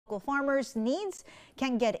local farmers' needs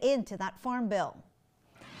can get into that farm bill.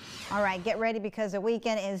 All right, get ready because the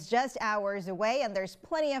weekend is just hours away and there's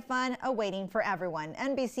plenty of fun awaiting for everyone.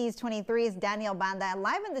 NBC's 23's Danielle Banda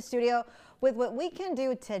live in the studio with what we can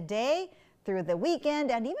do today, through the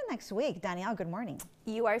weekend, and even next week. Danielle, good morning.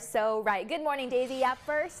 You are so right. Good morning, Daisy. Yeah,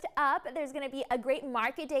 first up, there's going to be a great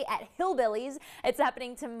market day at Hillbillies. It's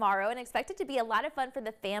happening tomorrow and expected to be a lot of fun for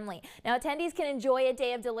the family. Now, attendees can enjoy a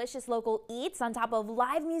day of delicious local eats on top of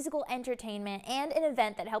live musical entertainment and an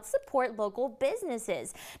event that helps support local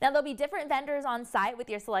businesses. Now, there'll be different vendors on site with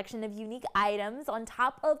your selection of unique items on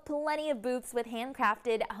top of plenty of booths with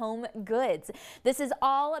handcrafted home goods. This is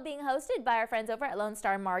all being hosted by our friends over at Lone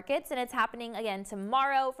Star Markets, and it's happening again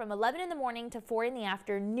tomorrow from 11 in the morning to 4 in the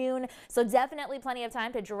afternoon, so definitely plenty of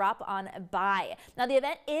time to drop on by. Now, the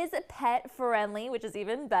event is pet friendly, which is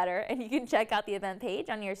even better, and you can check out the event page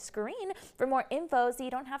on your screen for more info so you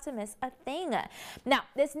don't have to miss a thing. Now,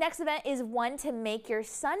 this next event is one to make your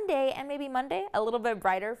Sunday and maybe Monday a little bit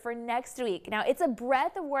brighter for next week. Now, it's a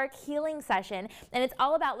breath work healing session, and it's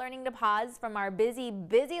all about learning to pause from our busy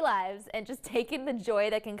lives and just taking the joy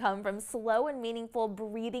that can come from slow and meaningful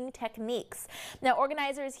breathing techniques. Now,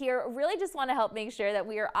 organizers here really just want to help make sure that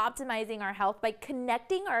we are optimizing our health by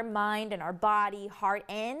connecting our mind and our body, heart,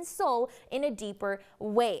 and soul in a deeper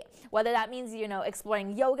way. Whether that means,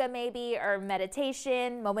 exploring yoga maybe, or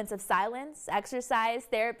meditation, moments of silence, exercise,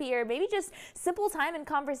 therapy, or maybe just simple time and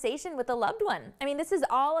conversation with a loved one. I mean, this is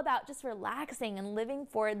all about just relaxing and living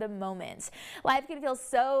for the moment. Life can feel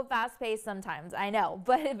so fast-paced sometimes, I know,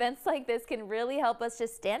 but events like this can really help us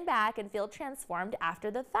just stand back and feel transformed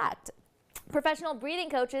after the fact. Professional breathing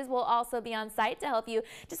coaches will also be on site to help you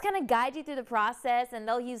just kind of guide you through the process, and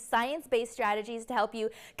they'll use science-based strategies to help you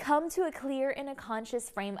come to a clear and a conscious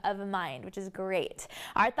frame of mind, which is great.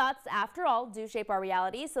 Our thoughts, after all, do shape our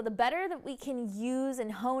reality, so the better that we can use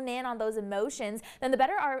and hone in on those emotions, then the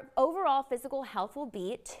better our overall physical health will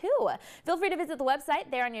be too. Feel free to visit the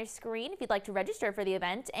website there on your screen if you'd like to register for the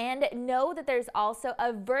event, and know that there's also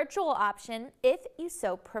a virtual option if you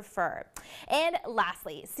so prefer. And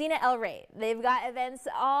lastly, Cena El Rey. They've got events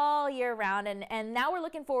all year round, and now we're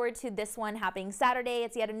looking forward to this one happening Saturday.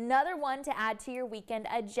 It's yet another one to add to your weekend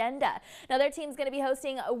agenda. Now, their team's going to be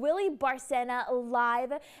hosting Willie Barcena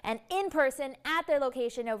live and in person at their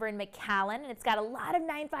location over in McAllen, and it's got a lot of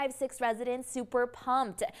 956 residents super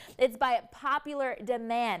pumped. It's by popular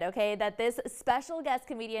demand, okay, that this special guest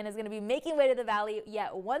comedian is going to be making way to the Valley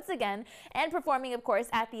yet once again and performing, of course,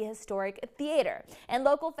 at the historic theater. And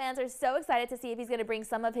local fans are so excited to see if he's going to bring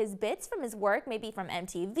some of his bits from his work, maybe from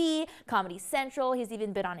MTV, Comedy Central. He's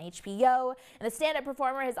even been on HBO. And the stand-up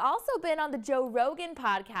performer has also been on the Joe Rogan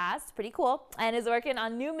podcast, pretty cool, and is working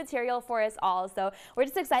on new material for us all. So we're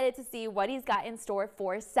just excited to see what he's got in store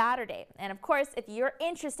for Saturday. And of course, if you're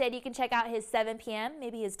interested, you can check out his 7 p.m.,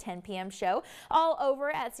 maybe his 10 p.m. show all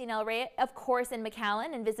over at Cena El Rey, of course, in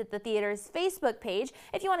McAllen, and visit the theater's Facebook page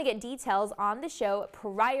if you want to get details on the show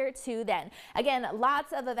prior to then. Again,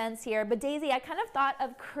 lots of events here, but Daisy, I kind of thought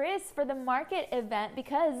of Chris for the market event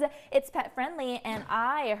because it's pet friendly, and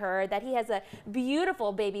I heard that he has a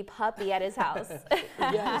beautiful baby puppy at his house.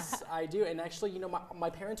 Yes, I do. And actually, my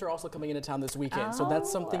parents are also coming into town this weekend, so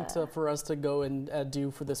that's something for us to go and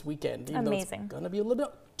do for this weekend. Even Amazing. Though it's going to be a little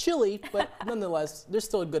bit chilly, but nonetheless, there's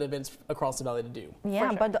still good events across the valley to do. Yeah,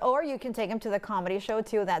 sure. but or you can take them to the comedy show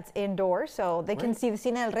too. That's indoors, so they can see the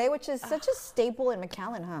Cena El Rey, which is such a staple in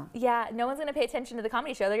McAllen, huh? Yeah, no one's going to pay attention to the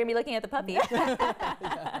comedy show. They're going to be looking at the puppy.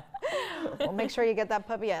 Yeah. Well, make sure you get that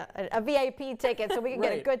puppy a VIP ticket so we can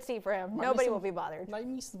get a good seat for him. Nobody will be bothered. Might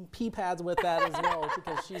need some pee pads with that as well,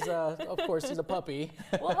 because she's of course, she's a puppy.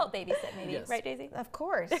 We'll help babysit maybe, Yes. Right, Daisy? Of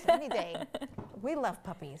course, any day. We love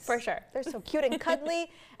puppies. For sure. They're so cute and cuddly.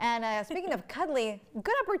 And speaking of cuddly,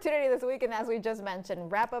 good opportunity this weekend, as we just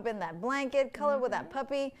mentioned. Wrap up in that blanket, color with that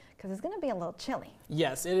puppy, because it's going to be a little chilly.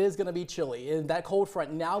 Yes, it is going to be chilly. And that cold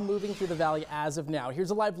front now moving through the valley as of now.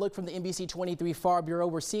 Here's a live look from the NBC 23 Far Bureau.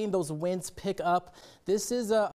 We're seeing those winds pick up. This is